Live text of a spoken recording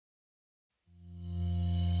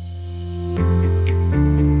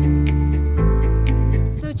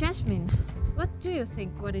Jasmine, what do you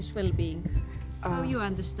think what is well-being? How you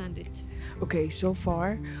understand it? Okay, so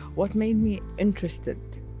far, what made me interested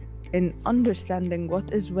in understanding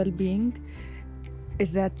what is well-being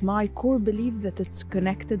is that my core belief that it's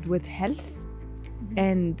connected with health.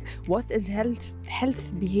 And what is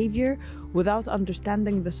health behavior without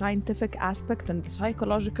understanding the scientific aspect and the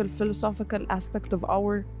psychological, philosophical aspect of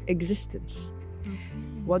our existence.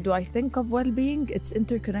 What do I think of well-being? It's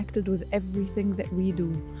interconnected with everything that we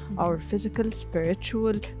do. Our physical,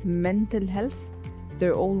 spiritual, mental health,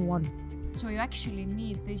 they're all one. So you actually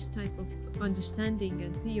need this type of understanding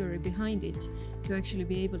and theory behind it to actually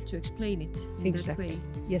be able to explain it in that way.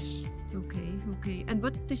 Yes. Okay. And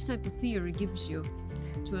what this type of theory gives you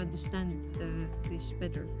to understand this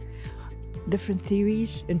better? Different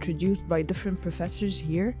theories introduced by different professors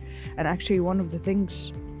here. And actually one of the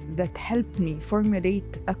things that helped me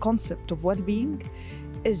formulate a concept of well-being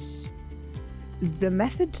is the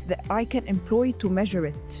methods that I can employ to measure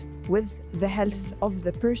it with the health of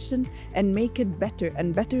the person and make it better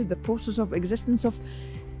and better the process of existence of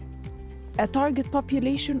a target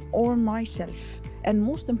population or myself. And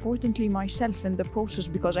most importantly, myself in the process,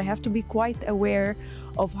 because I have to be quite aware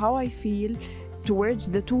of how I feel towards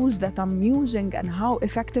the tools that I'm using and how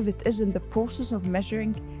effective it is in the process of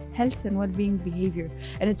measuring health and well-being behavior.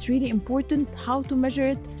 And it's really important how to measure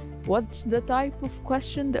it, what's the type of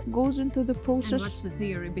question that goes into the process. And what's the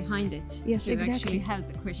theory behind it? Yes, to exactly. actually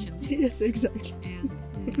have the questions. Yes, exactly.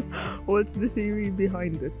 What's the theory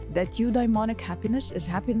behind it? That eudaimonic happiness is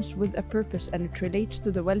happiness with a purpose, and it relates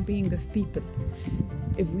to the well-being of people.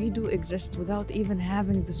 If we do exist without even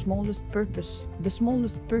having the smallest purpose,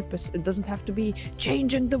 it doesn't have to be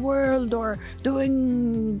changing the world or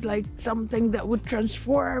doing like something that would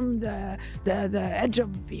transform the edge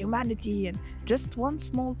of humanity, and just one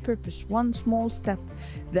small purpose, one small step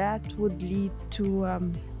that would lead to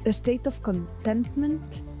a state of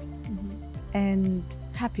contentment and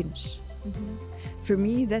happiness. For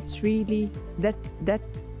me, that's really that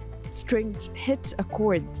string hits a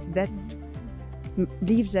chord that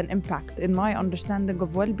leaves an impact in my understanding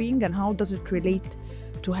of well-being and how does it relate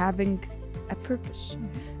to having a purpose.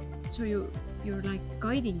 So you're like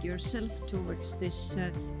guiding yourself towards this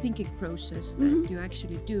thinking process that you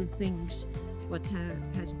actually do things what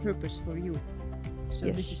has a purpose for you. So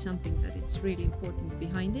Yes. this is something that it's really important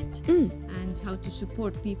behind it, and how to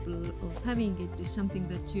support people of having it is something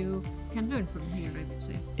that you can learn from here, I would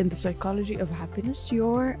say. In the psychology of happiness,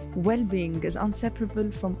 your well-being is inseparable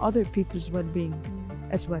from other people's well-being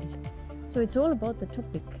as well. So it's all about the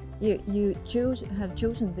topic. You have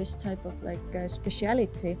chosen this type of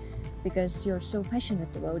speciality because you're so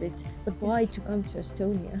passionate about it. But why to come to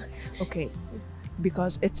Estonia? Okay,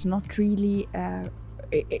 because it's not really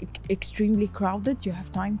extremely crowded. You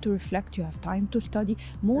have time to reflect, you have time to study.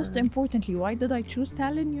 Most importantly, why did I choose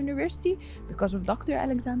Tallinn University? Because of Dr.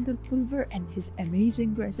 Alexander Pulver and his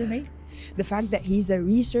amazing resume. The fact that he's a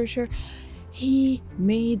researcher. He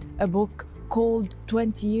made a book called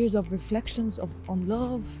 20 Years of Reflections on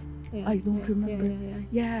Love. I don't remember.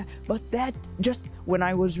 Yeah, but that just when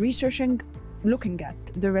I was researching, looking at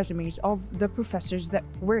the resumes of the professors that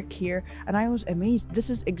work here, and I was amazed.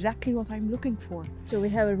 This is exactly what I'm looking for. So we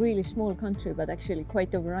have a really small country, but actually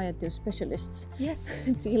quite a variety of specialists.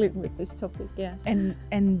 Yes. Dealing with this topic, yeah.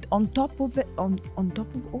 And on top of it, on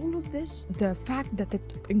top of all of this, the fact that it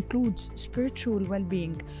includes spiritual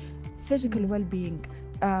well-being, physical well-being,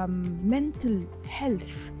 mental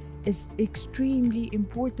health is extremely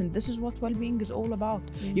important. This is what well-being is all about.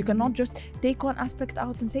 You cannot just take one aspect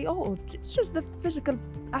out and say, oh, it's just the physical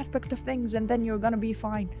aspect of things and then you're gonna be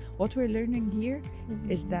fine. What we're learning here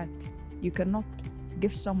is that you cannot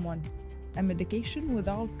give someone a medication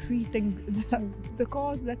without treating the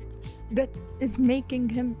cause that is making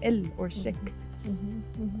him ill or sick.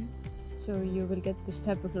 So you will get this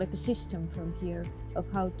type of like a system from here of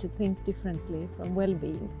how to think differently from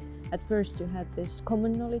well-being. At first you had this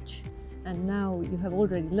common knowledge, and now you have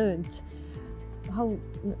already learned. How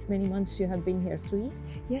many months you have been here? 3?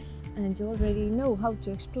 Yes. And you already know how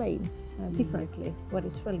to explain differently what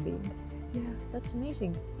is well-being. Yeah. That's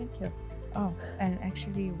amazing. Thank you. Oh, and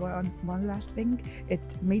actually one last thing, it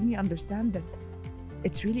made me understand that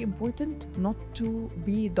it's really important not to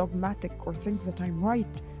be dogmatic or think that I'm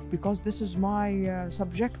right, because this is my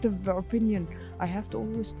subjective opinion. I have to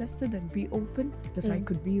always test it and be open that I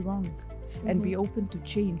could be wrong, and be open to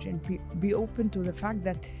change, and be open to the fact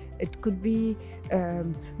that it could be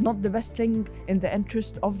not the best thing in the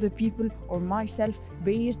interest of the people or myself,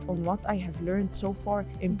 based on what I have learned so far,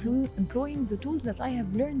 employing the tools that I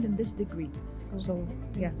have learned in this degree. So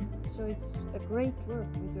yeah. So it's a great work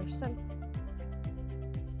with yourself.